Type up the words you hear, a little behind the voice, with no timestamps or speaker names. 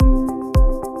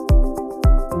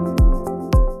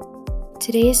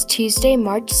Today is Tuesday,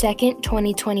 March 2nd,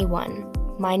 2021.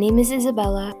 My name is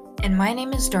Isabella. And my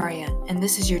name is Daria, and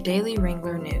this is your daily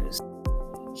Wrangler news.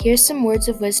 Here's some words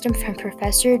of wisdom from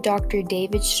Professor Dr.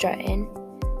 David Strutton.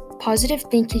 Positive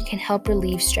thinking can help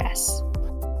relieve stress.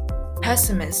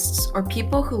 Pessimists, or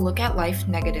people who look at life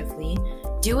negatively,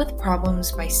 deal with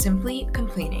problems by simply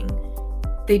complaining.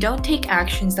 They don't take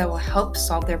actions that will help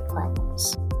solve their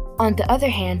problems. On the other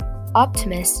hand,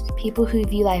 optimists, people who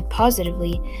view life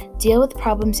positively, deal with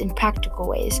problems in practical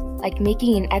ways, like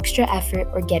making an extra effort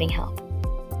or getting help.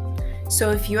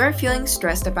 So if you are feeling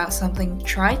stressed about something,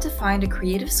 try to find a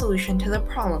creative solution to the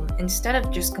problem instead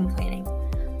of just complaining.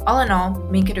 All in all,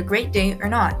 make it a great day or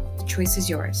not. The choice is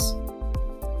yours.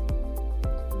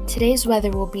 Today's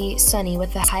weather will be sunny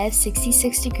with a high of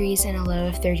 66 degrees and a low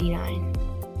of 39.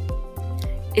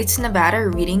 It's Nevada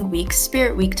Reading Week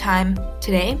Spirit Week time.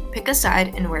 Today, pick a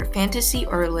side and wear fantasy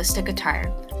or realistic attire.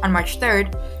 On March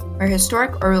 3rd, wear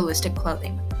historic or realistic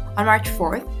clothing. On March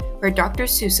 4th, wear Dr.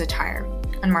 Seuss attire.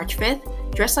 On March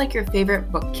 5th, dress like your favorite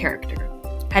book character.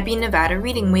 Happy Nevada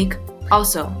Reading Week!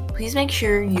 Also, please make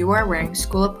sure you are wearing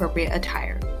school-appropriate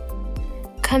attire.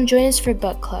 Come join us for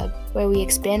Book Club, where we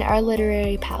expand our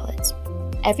literary palettes.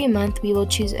 Every month, we will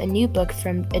choose a new book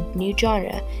from a new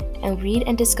genre and read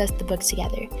and discuss the book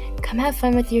together. Come have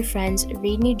fun with your friends,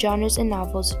 read new genres and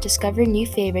novels, discover new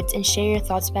favorites, and share your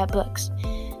thoughts about books.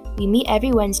 We meet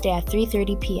every Wednesday at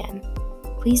 3:30 p.m.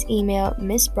 Please email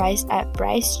Ms. Bryce at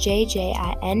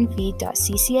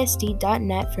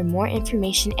brycejj@nv.ccsd.net for more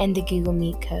information and the Google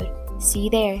Meet code. See you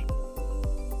there.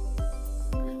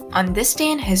 On this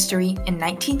day in history, in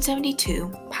 1972,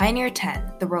 Pioneer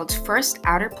 10, the world's first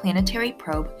outer planetary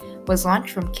probe, was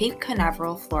launched from Cape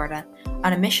Canaveral, Florida,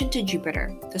 on a mission to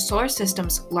Jupiter, the solar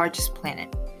system's largest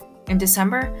planet. In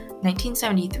December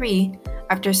 1973,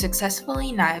 after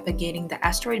successfully navigating the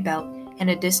asteroid belt in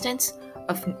a distance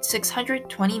of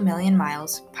 620 million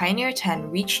miles, Pioneer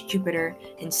 10 reached Jupiter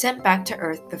and sent back to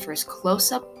Earth the first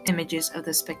close-up images of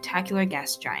the spectacular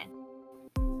gas giant.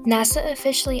 NASA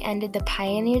officially ended the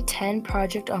Pioneer 10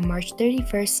 project on March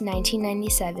 31,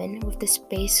 1997, with the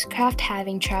spacecraft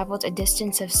having traveled a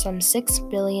distance of some 6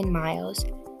 billion miles.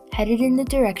 Headed in the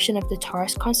direction of the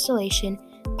Taurus constellation,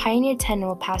 Pioneer 10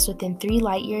 will pass within 3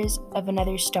 light-years of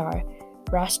another star,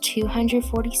 Ross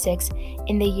 246,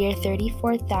 in the year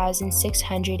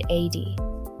 34,600 AD.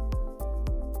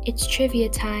 It's trivia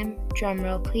time.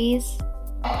 Drumroll, please.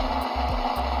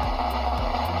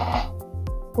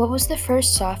 What was the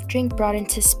first soft drink brought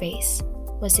into space?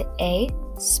 Was it A,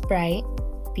 Sprite,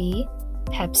 B,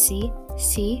 Pepsi,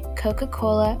 C,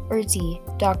 Coca-Cola, or D,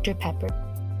 Dr. Pepper?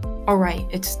 Alright,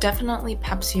 it's definitely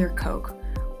Pepsi or Coke.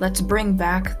 Let's bring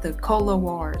back the Cola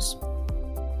Wars.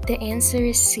 The answer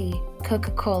is C,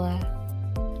 Coca-Cola.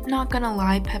 Not gonna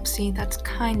lie, Pepsi, that's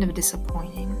kind of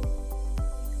disappointing.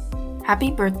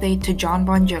 Happy birthday to Jon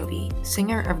Bon Jovi,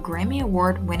 singer of Grammy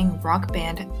Award-winning rock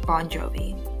band Bon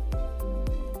Jovi.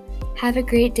 Have a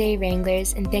great day,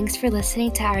 Wranglers, and thanks for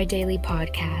listening to our daily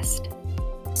podcast.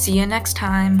 See you next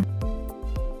time.